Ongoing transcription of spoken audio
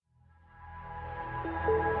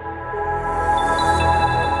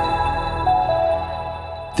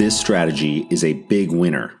This strategy is a big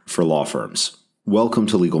winner for law firms. Welcome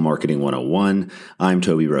to Legal Marketing 101. I'm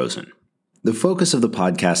Toby Rosen. The focus of the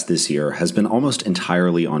podcast this year has been almost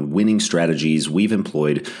entirely on winning strategies we've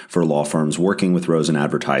employed for law firms working with Rosen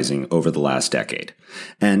Advertising over the last decade.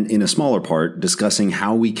 And in a smaller part, discussing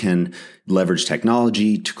how we can leverage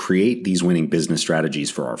technology to create these winning business strategies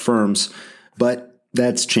for our firms. But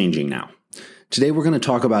that's changing now. Today, we're going to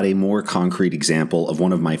talk about a more concrete example of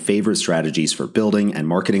one of my favorite strategies for building and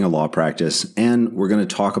marketing a law practice, and we're going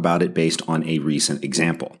to talk about it based on a recent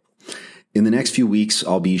example. In the next few weeks,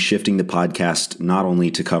 I'll be shifting the podcast not only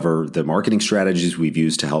to cover the marketing strategies we've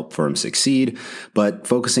used to help firms succeed, but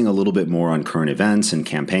focusing a little bit more on current events and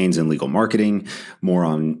campaigns in legal marketing, more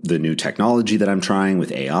on the new technology that I'm trying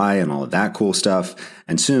with AI and all of that cool stuff.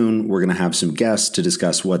 And soon, we're going to have some guests to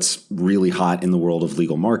discuss what's really hot in the world of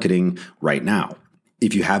legal marketing right now.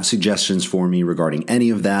 If you have suggestions for me regarding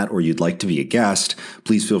any of that, or you'd like to be a guest,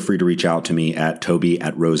 please feel free to reach out to me at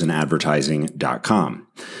toby@rosenadvertising.com.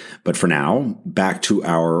 But for now, back to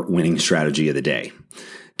our winning strategy of the day.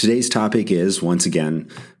 Today's topic is, once again,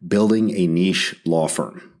 building a niche law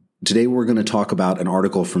firm. Today, we're going to talk about an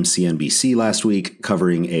article from CNBC last week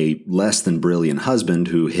covering a less than brilliant husband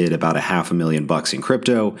who hid about $500,000 in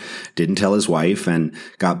crypto, didn't tell his wife, and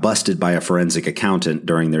got busted by a forensic accountant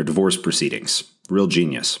during their divorce proceedings. Real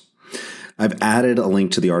genius. I've added a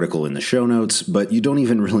link to the article in the show notes, but you don't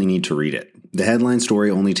even really need to read it. The headline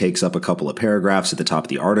story only takes up a couple of paragraphs at the top of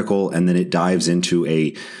the article, and then it dives into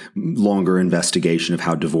a longer investigation of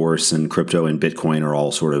how divorce and crypto and Bitcoin are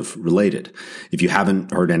all sort of related. If you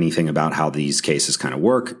haven't heard anything about how these cases kind of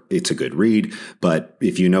work, it's a good read, but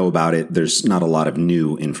if you know about it, there's not a lot of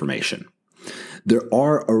new information. There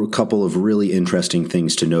are a couple of really interesting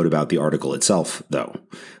things to note about the article itself, though.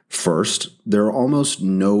 First, there are almost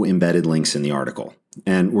no embedded links in the article.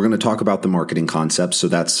 And we're going to talk about the marketing concepts, so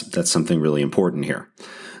that's something really important here.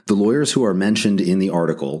 The lawyers who are mentioned in the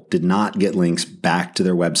article did not get links back to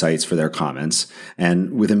their websites for their comments,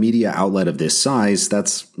 and with a media outlet of this size,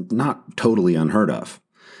 that's not totally unheard of.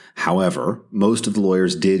 However, most of the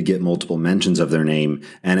lawyers did get multiple mentions of their name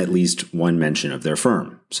and at least one mention of their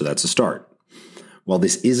firm, so that's a start. While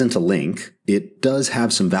this isn't a link, it does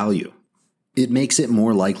have some value. It makes it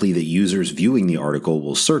more likely that users viewing the article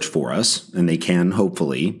will search for us, and they can,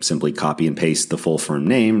 hopefully, simply copy and paste the full firm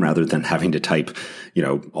name rather than having to type,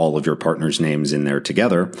 all of your partners' names in there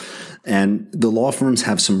together. And the law firms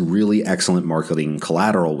have some really excellent marketing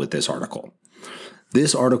collateral with this article.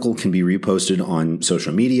 This article can be reposted on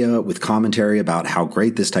social media with commentary about how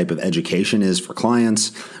great this type of education is for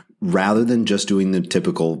clients, rather than just doing the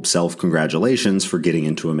typical self-congratulations for getting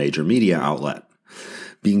into a major media outlet.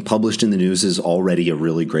 Being published in the news is already a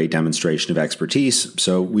really great demonstration of expertise,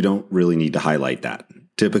 so we don't really need to highlight that.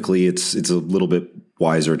 Typically, it's a little bit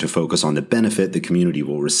wiser to focus on the benefit the community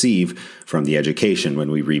will receive from the education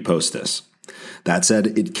when we repost this. That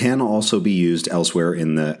said, it can also be used elsewhere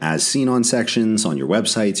in the As Seen On sections on your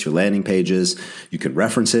websites, your landing pages. You can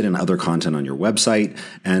reference it in other content on your website.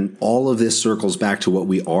 And all of this circles back to what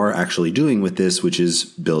we are actually doing with this, which is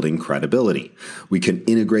building credibility. We can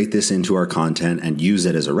integrate this into our content and use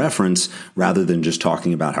it as a reference rather than just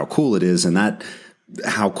talking about how cool it is. And that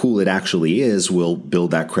how cool it actually is will build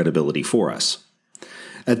that credibility for us.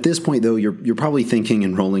 At this point, though, you're probably thinking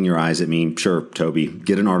and rolling your eyes at me, sure, Toby,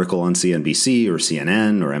 get an article on CNBC or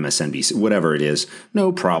CNN or MSNBC, whatever it is,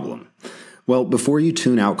 no problem. Well, before you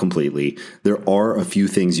tune out completely, there are a few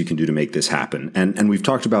things you can do to make this happen, and we've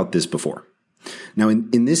talked about this before. Now,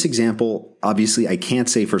 in this example, obviously, I can't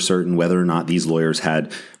say for certain whether or not these lawyers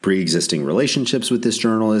had pre-existing relationships with this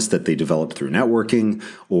journalist that they developed through networking,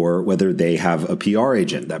 or whether they have a PR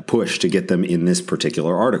agent that pushed to get them in this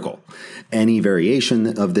particular article. Any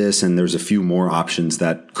variation of this, and there's a few more options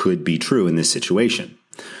that could be true in this situation.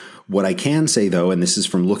 What I can say, though, and this is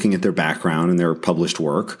from looking at their background and their published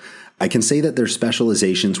work, I can say that their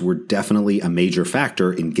specializations were definitely a major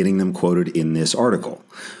factor in getting them quoted in this article.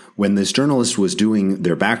 When this journalist was doing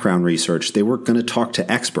their background research, they were going to talk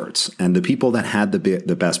to experts, and the people that had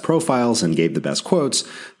the best profiles and gave the best quotes,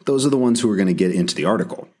 those are the ones who were going to get into the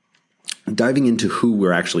article. Diving into who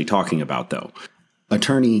we're actually talking about, though.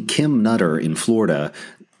 Attorney Kim Nutter in Florida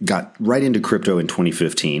got right into crypto in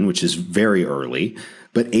 2015, which is very early,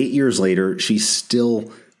 but 8 years later, she's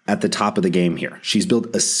still at the top of the game here. She's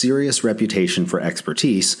built a serious reputation for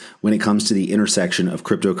expertise when it comes to the intersection of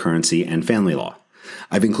cryptocurrency and family law.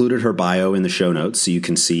 I've included her bio in the show notes so you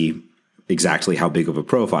can see exactly how big of a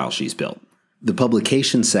profile she's built. The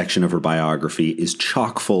publication section of her biography is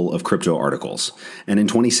chock full of crypto articles, and in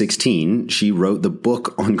 2016, she wrote the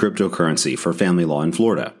book on cryptocurrency for family law in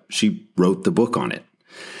Florida. She wrote the book on it.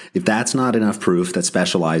 If that's not enough proof that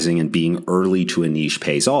specializing and being early to a niche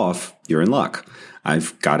pays off, you're in luck.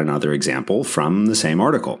 I've got another example from the same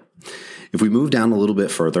article. If we move down a little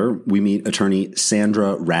bit further, we meet attorney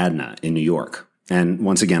Sandra Radna in New York. And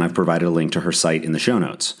once again, I've provided a link to her site in the show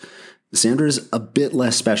notes. Sandra's a bit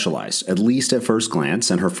less specialized, at least at first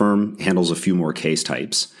glance, and her firm handles a few more case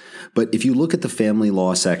types. But if you look at the family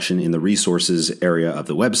law section in the resources area of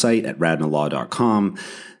the website at radnalaw.com,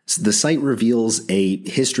 the site reveals a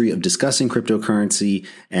history of discussing cryptocurrency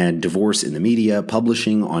and divorce in the media,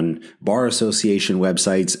 publishing on bar association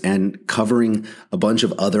websites, and covering a bunch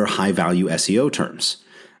of other high-value SEO terms.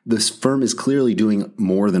 This firm is clearly doing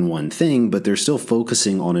more than one thing, but they're still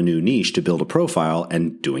focusing on a new niche to build a profile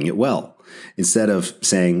and doing it well. Instead of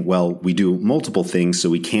saying, well, we do multiple things, so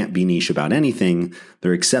we can't be niche about anything,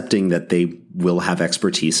 they're accepting that they will have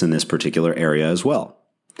expertise in this particular area as well.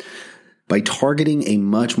 By targeting a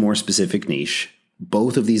much more specific niche,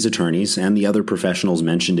 both of these attorneys and the other professionals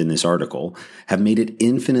mentioned in this article have made it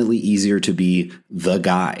infinitely easier to be the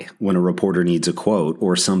guy when a reporter needs a quote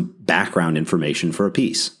or some background information for a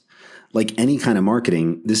piece. Like any kind of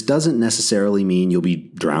marketing, this doesn't necessarily mean you'll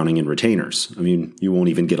be drowning in retainers. I mean, you won't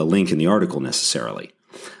even get a link in the article necessarily.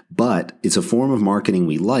 But it's a form of marketing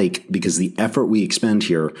we like because the effort we expend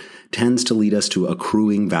here tends to lead us to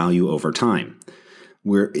accruing value over time.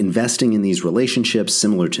 We're investing in these relationships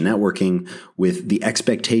similar to networking with the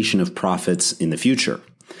expectation of profits in the future.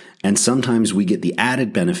 And sometimes we get the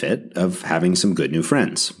added benefit of having some good new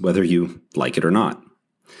friends, whether you like it or not.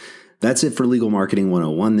 That's it for Legal Marketing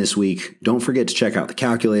 101 this week. Don't forget to check out the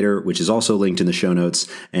calculator, which is also linked in the show notes,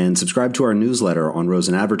 and subscribe to our newsletter on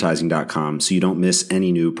rosenadvertising.com so you don't miss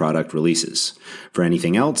any new product releases. For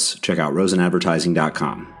anything else, check out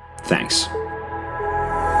rosenadvertising.com. Thanks.